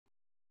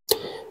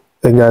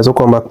Hey guys,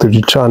 welcome back to the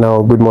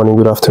channel. Good morning,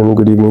 good afternoon,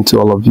 good evening to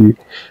all of you.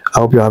 I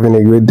hope you're having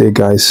a great day,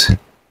 guys.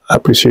 I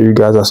appreciate you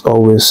guys as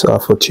always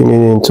for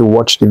tuning in to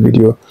watch the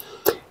video.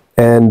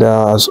 And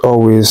as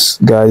always,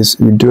 guys,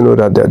 we do know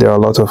that there are a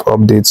lot of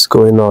updates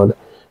going on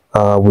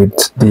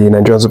with the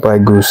Nigerian Super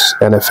Eagles,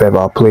 NFF,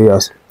 our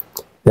players.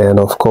 And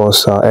of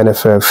course,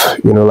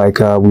 NFF, like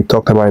we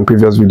talked about in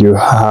previous video,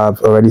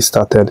 have already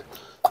started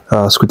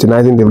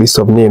scrutinizing the list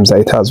of names that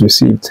it has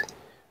received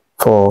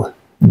for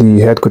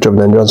the head coach of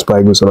the Nigerian Super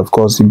Eagles and of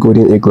course the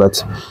Golden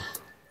Eaglet.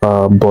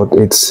 But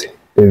it's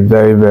a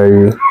very,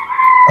 very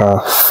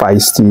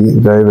feisty,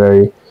 very,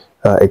 very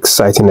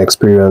exciting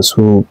experience.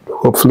 We'll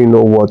hopefully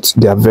know what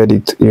their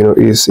verdict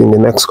is in the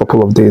next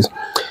couple of days.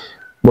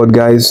 But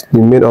guys,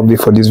 the main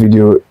update for this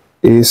video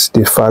is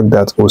the fact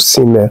that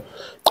Osimhen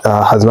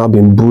has now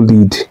been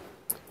bullied,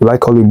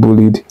 likely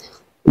bullied,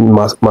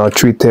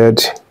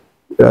 maltreated,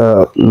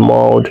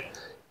 mauled,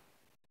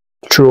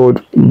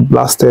 thrown,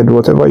 blasted,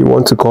 whatever you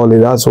want to call it.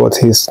 That's what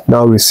he's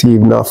now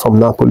received now from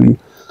Napoli.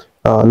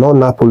 Not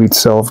Napoli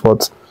itself,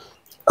 but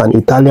an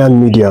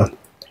Italian media.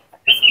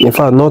 In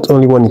fact, not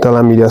only one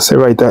Italian media,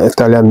 several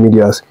Italian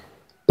medias,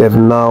 they've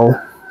now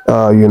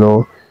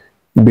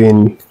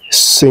been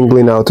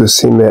singling out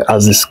Osimhen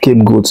as the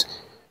scapegoat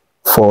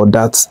for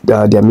that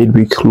their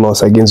midweek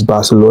loss against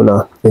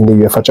Barcelona in the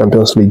UEFA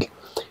Champions League.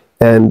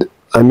 And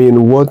I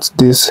mean, what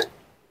this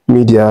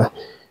media,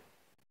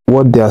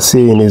 what they are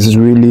saying is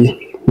really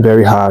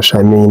very harsh.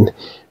 I mean,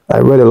 I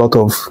read a lot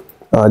of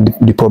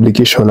the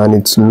publication, and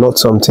it's not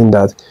something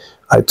that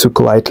I took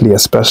lightly,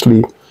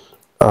 especially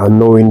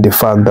knowing the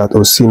fact that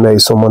Osimhen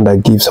is someone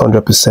that gives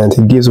 100%.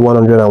 He gives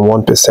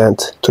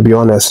 101%, to be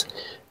honest.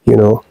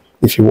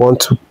 If you want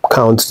to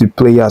count the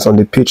players on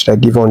the pitch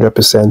that give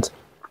 100%,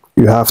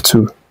 you have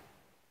to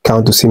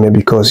count Osimhen,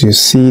 because you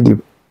see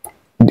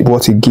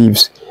what he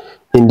gives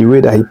in the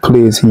way that he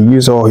plays. He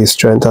uses all his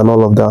strength and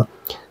all of that.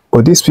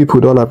 But these people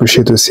don't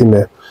appreciate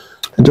Osimhen.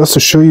 Just to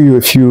show you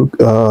a few,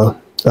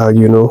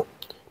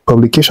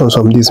 publications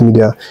from this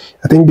media,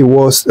 I think the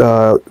worst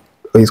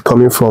is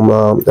coming from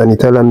an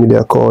Italian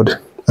media called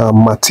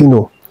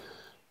Martino.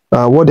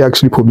 What they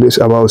actually published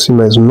about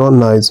Osimhen is not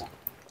nice,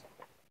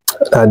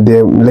 and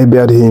they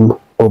labeled him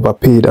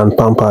overpaid and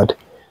pampered.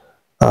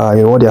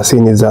 What they are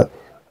saying is that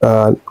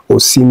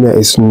Osimhen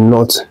is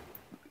not,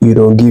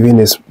 giving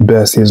his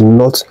best. He's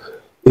not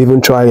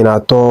even trying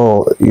at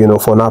all,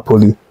 for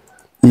Napoli,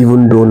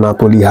 even though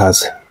Napoli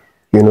has,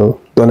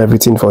 done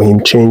everything for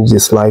him, changed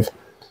his life,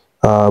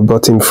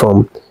 brought him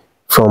from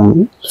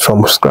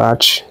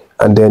scratch,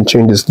 and then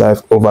changed his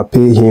life,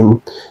 overpay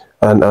him,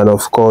 and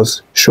of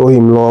course show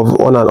him love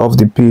on and off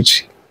the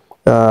pitch,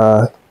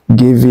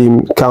 give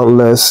him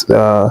countless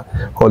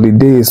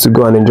holidays to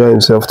go and enjoy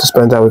himself, to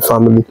spend time with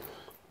family.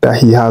 That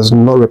he has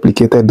not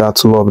replicated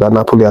that love that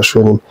Napoli has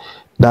shown him.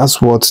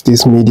 That's what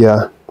this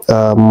media,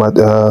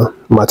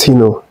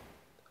 Martino,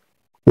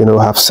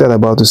 have said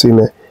about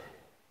Osimhen.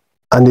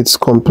 And it's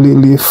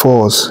completely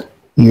false,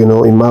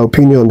 in my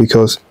opinion,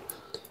 because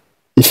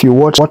if you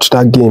watch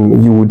that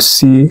game, you would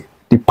see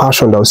the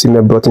passion that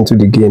Osimhen brought into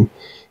the game.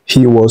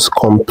 He was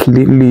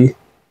completely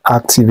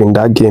active in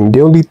that game.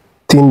 The only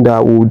thing that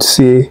I would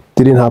say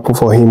didn't happen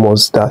for him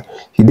was that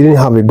he didn't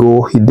have a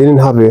goal. He didn't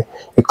have a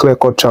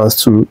clear-cut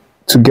chance to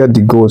get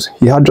the goals.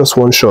 He had just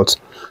one shot,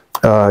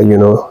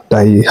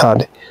 that he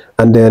had.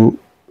 And then,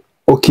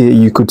 okay,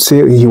 you could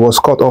say he was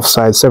caught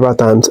offside several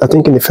times. I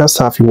think in the first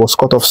half, he was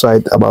caught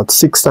offside about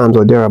 6 times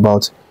or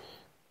thereabout,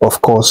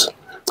 of course.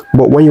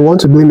 But when you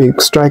want to blame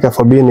a striker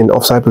for being in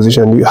offside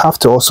position, you have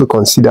to also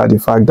consider the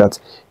fact that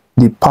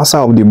the passer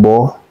of the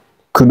ball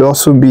could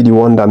also be the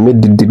one that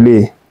made the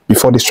delay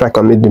before the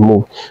striker made the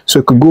move. So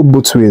it could go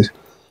both ways.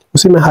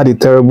 Osimhen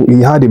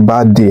had a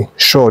bad day,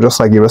 sure, just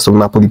like the rest of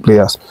Napoli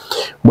players.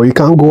 But you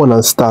can't go on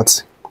and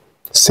start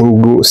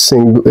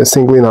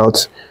singling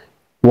out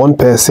one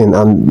person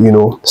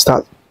and,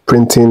 start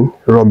printing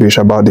rubbish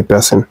about the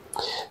person.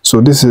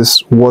 So this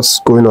is what's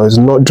going on. It's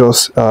not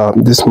just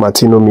this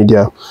Martino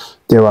media.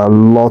 There are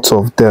lots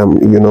of them,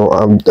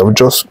 I'm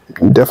just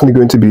definitely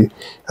going to be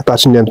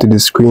attaching them to the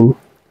screen.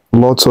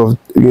 Lots of,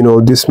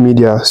 this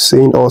media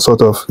saying all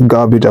sort of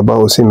garbage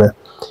about Osimhen.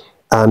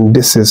 And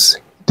this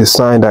is the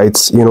sign that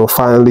it's,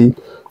 finally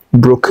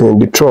broken.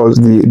 The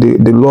trust,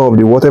 the love,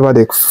 the whatever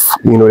they,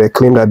 they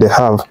claim that they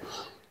have,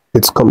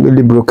 it's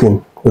completely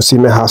broken.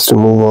 Osimhen has to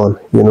move on,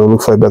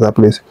 look for a better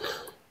place.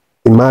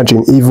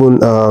 Imagine even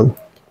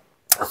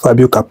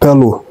Fabio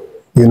Capello,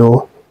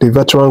 the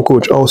veteran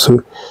coach,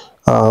 also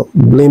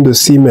blamed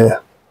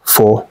Osimhen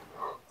for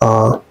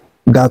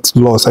that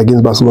loss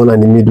against Barcelona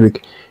in the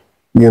midweek.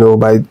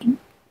 By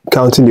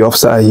counting the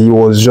offside, he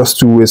was just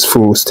too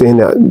wasteful,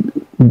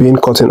 being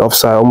caught in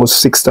offside almost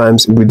 6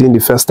 times within the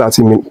first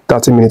 30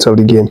 minutes of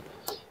the game.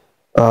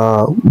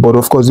 But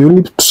of course, the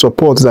only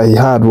support that he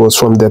had was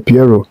from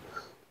Peseiro,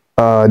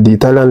 the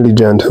Italian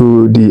legend,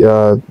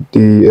 the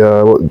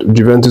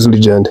Juventus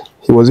legend.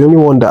 He was the only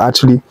one that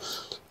actually,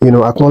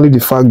 acknowledged the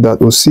fact that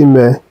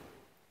Osimhen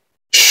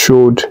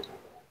showed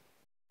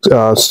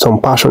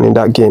some passion in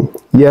that game.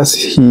 Yes,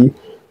 he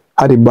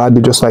had a bad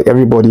day just like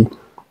everybody,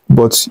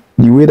 but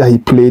the way that he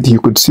played,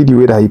 you could see the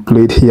way that he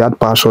played. He had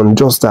passion,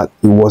 just that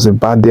it was a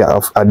bad day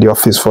at the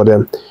office for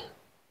them.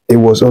 It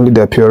was only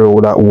the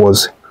Peseiro that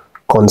was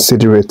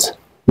considerate,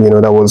 you know,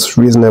 that was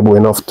reasonable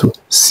enough to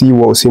see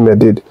what Osimhen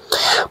did.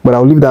 But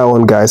I'll leave that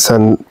one, guys,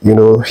 and, you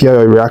know, hear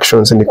your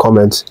reactions in the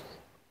comments.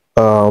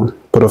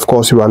 But of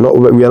course, we are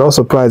not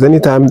surprised.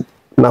 Anytime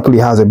Napoli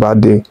has a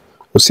bad day,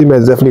 Osimhen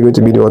is definitely going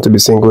to be the one to be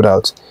singled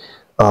out.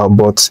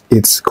 But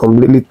it's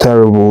completely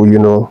terrible, you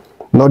know,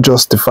 not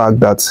just the fact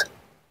that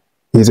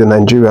he's a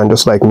Nigerian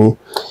just like me,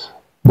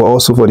 but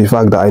also for the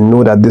fact that I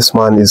know that this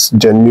man is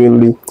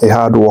genuinely a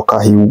hard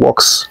worker. He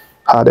works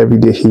hard every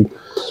day. He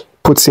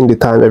puts in the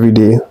time every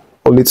day,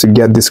 only to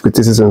get this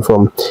criticism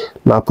from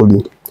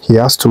Napoli. He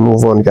has to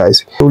move on,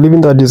 guys. So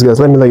leaving that, these guys,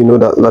 let me let you know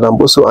that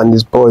Bosso and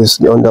his boys,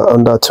 the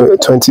under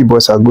 20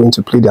 boys, are going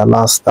to play their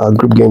last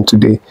group game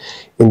today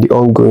in the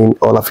ongoing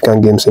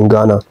All-African Games in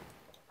Ghana.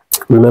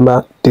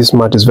 Remember, this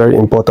match is very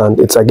important.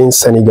 It's against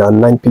Senegal,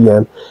 9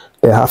 p.m.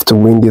 They have to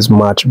win this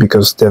match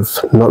because they've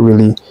not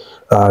really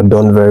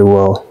done very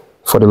well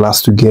for the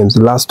last two games.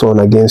 The last one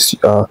against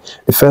the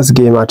first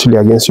game actually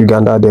against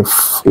Uganda, they've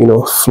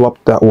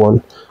flopped that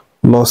one,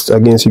 lost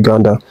against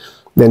Uganda.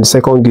 Then the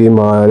second game,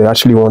 they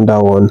actually won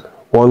that one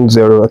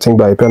 1-0, I think,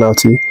 by a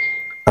penalty.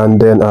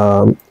 And then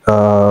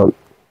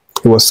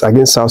it was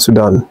against South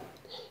Sudan.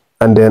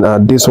 And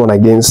then this one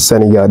against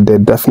Senegal, they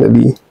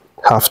definitely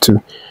have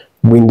to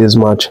win this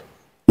match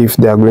if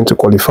they are going to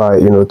qualify,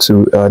 you know,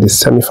 to the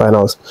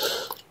semi-finals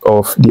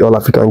of the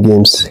All-African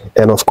Games.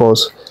 And of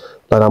course,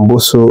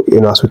 Bosso,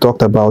 you know, as we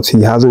talked about,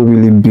 he hasn't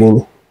really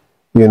been,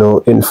 you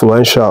know,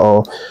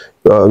 influential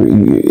or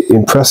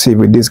impressive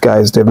with these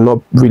guys. They've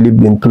not really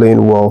been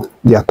playing well.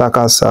 The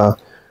attackers are,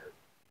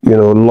 you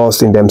know,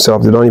 lost in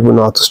themselves. They don't even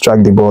know how to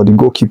strike the ball. The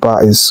goalkeeper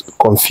is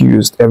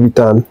confused every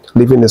time,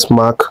 leaving his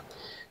mark,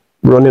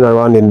 running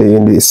around in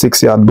the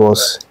 6-yard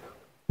box.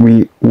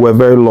 We were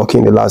very lucky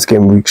in the last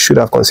game. We should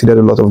have conceded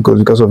a lot of goals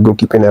because of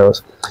goalkeeping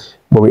errors,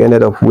 but we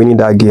ended up winning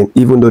that game,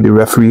 even though the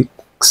referee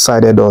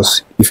sided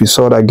us. If you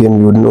saw that game,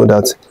 you would know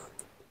that,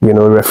 you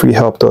know, the referee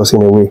helped us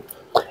in a way.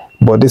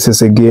 But this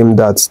is a game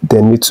that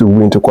they need to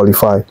win to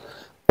qualify.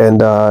 And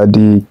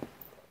the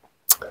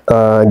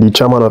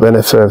chairman of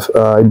NFF,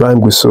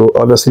 Ibrahim Gusso,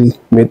 obviously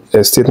made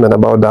a statement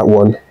about that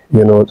one,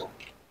 you know,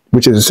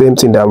 which is the same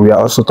thing that we are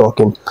also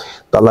talking,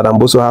 that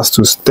Bosso has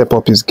to step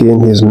up his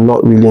game. He's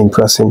not really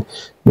impressing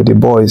with the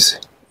boys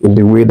in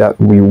the way that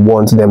we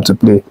want them to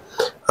play.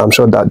 I'm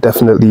sure that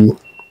definitely,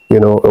 you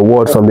know, a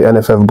word from the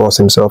NFF boss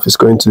himself is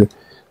going to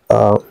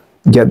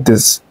get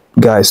these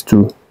guys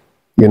to,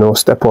 you know,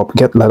 step up,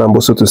 get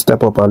Bosso to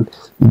step up and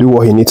do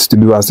what he needs to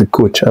do as the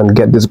coach and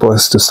get these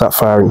boys to start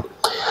firing.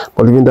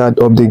 But leaving that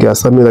update,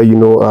 guys, let me let you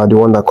know the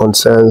one that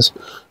concerns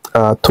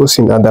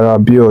Tosin and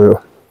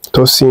Darabio.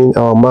 Tosin,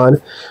 our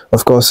man,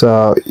 of course,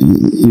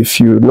 if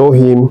you know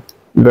him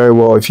very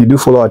well, if you do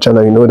follow our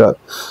channel, you know that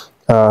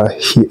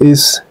he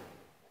is,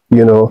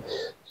 you know,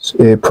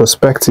 a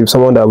prospective,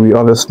 someone that we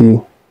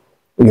obviously,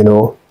 you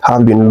know,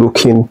 have been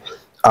looking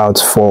out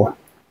for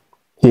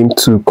him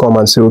to come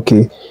and say,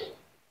 okay,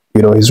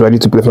 you know, he's ready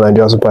to play for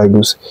Nigeria Super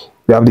Eagles.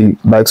 We have the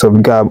likes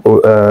of Gab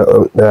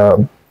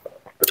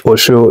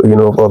Osho, you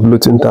know, of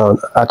Luton Town,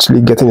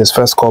 actually getting his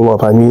first call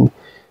up. I mean,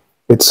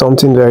 it's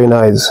something very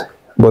nice.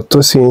 But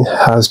Tosin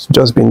has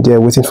just been there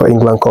waiting for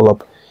England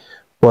call-up.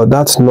 But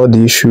that's not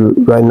the issue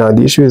right now.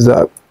 The issue is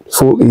that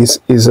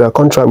his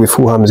contract with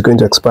Fulham is going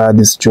to expire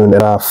this June,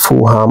 and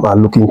Fulham are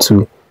looking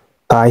to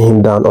tie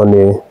him down on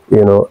a,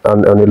 you know,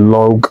 on a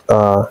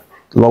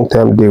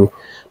long-term deal.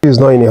 He's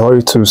not in a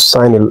hurry to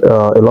sign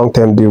a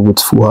long-term deal with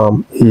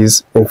Fulham.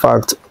 He's in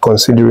fact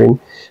considering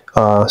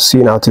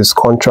seeing out his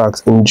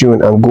contract in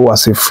June and go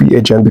as a free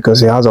agent, because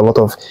he has a lot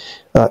of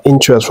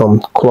interest from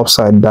club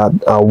side that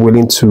are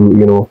willing to,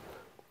 you know,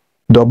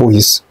 double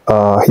his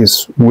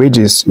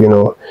wages, you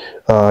know,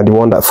 the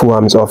one that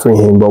Fulham is offering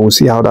him. But we'll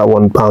see how that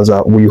one pans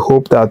out. We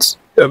hope that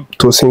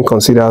Tosin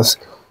considers,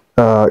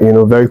 you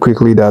know, very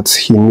quickly that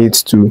he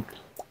needs to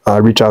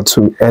reach out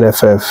to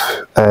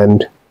NFF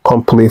and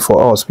come play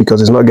for us, because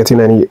he's not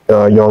getting any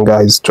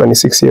younger. He's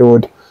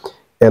 26-year-old,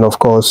 and of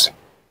course,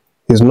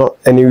 he's not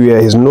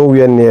anywhere. He's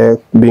nowhere near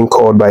being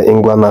called by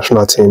England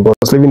national team. But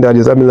leaving that,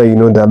 just let me let you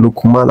know that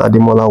Lookman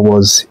Ademola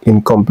was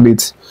in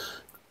complete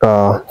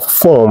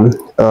form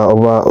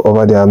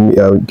over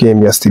their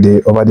game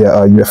yesterday, over their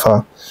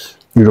UEFA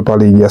Europa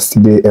League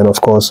yesterday, and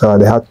of course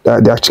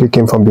they actually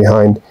came from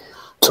behind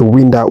to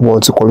win that one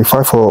to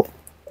qualify for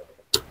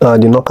the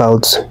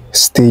knockout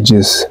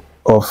stages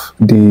of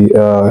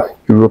the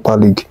Europa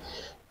League,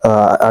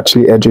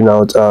 actually edging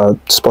out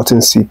Sporting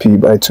CP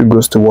by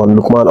 2-1.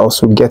 Lookman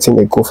also getting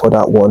a goal for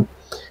that one,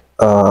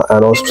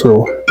 and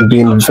also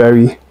being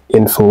very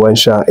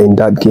influential in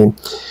that game.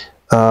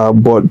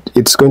 But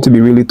it's going to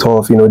be really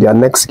tough, you know, their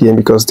next game,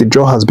 because the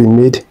draw has been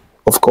made,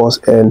 of course,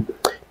 and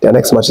their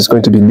next match is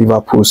going to be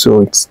Liverpool.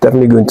 So it's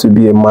definitely going to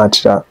be a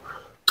match that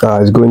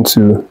is going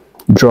to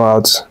draw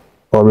out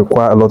or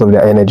require a lot of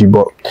their energy.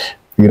 But,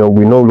 you know,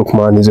 we know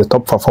Lookman is a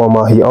top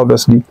performer. He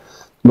obviously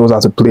knows how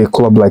to play a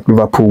club like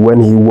Liverpool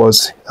when he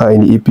was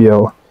in the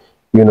EPL.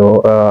 You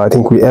know, I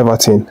think with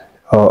Everton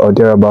or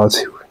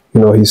thereabouts. You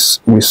know,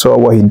 we saw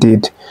what he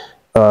did,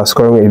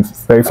 scoring a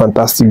very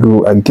fantastic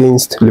goal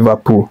against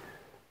Liverpool,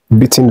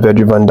 beating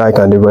Virgil van Dijk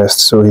and the rest.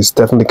 So he's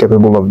definitely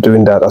capable of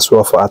doing that as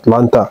well for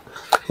Atlanta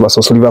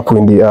versus Liverpool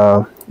in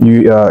the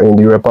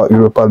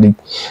Europa League.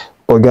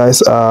 But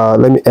guys,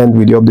 let me end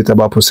with the update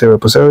about Peseiro.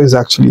 Peseiro is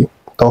actually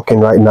talking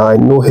right now. I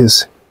know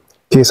his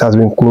case has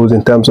been closed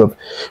in terms of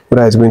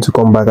whether he's going to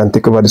come back and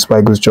take over the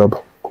Spy Goals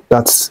job.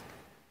 That's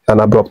an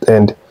abrupt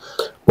end.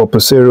 But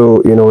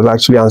Peseiro, you know, was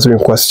actually answering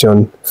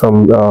questions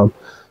from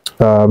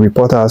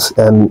reporters,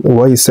 and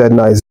what he said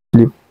now is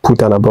really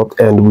put an abrupt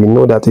end. We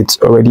know that it's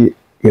already,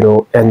 you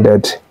know,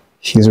 ended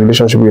his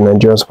relationship with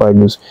Nigerian Spy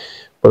Goals,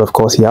 but of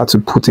course he had to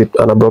put it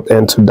an abrupt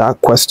end to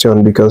that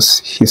question because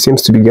he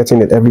seems to be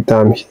getting it every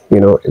time, you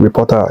know, a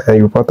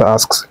reporter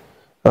asks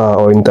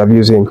or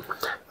interviews him.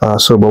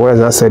 But what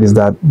I said is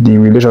that the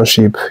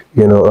relationship,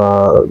 you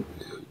know,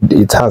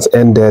 it has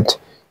ended.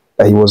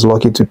 He was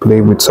lucky to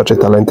play with such a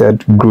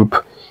talented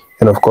group,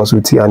 and of course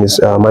with he and his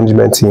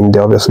management team, they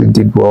obviously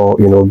did well,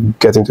 you know,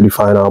 getting to the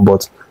final.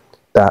 But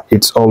that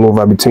it's all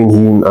over between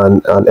him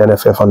and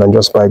NFF and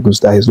Nigerian Spy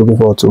Goals, that he's looking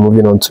forward to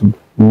moving on to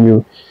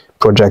new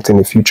projects in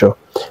the future.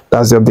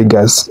 That's the update,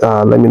 guys.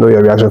 Let me know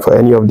your reaction for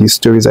any of these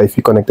stories that you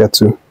feel connected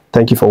to.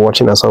 Thank you for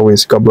watching. As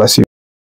always, God bless you.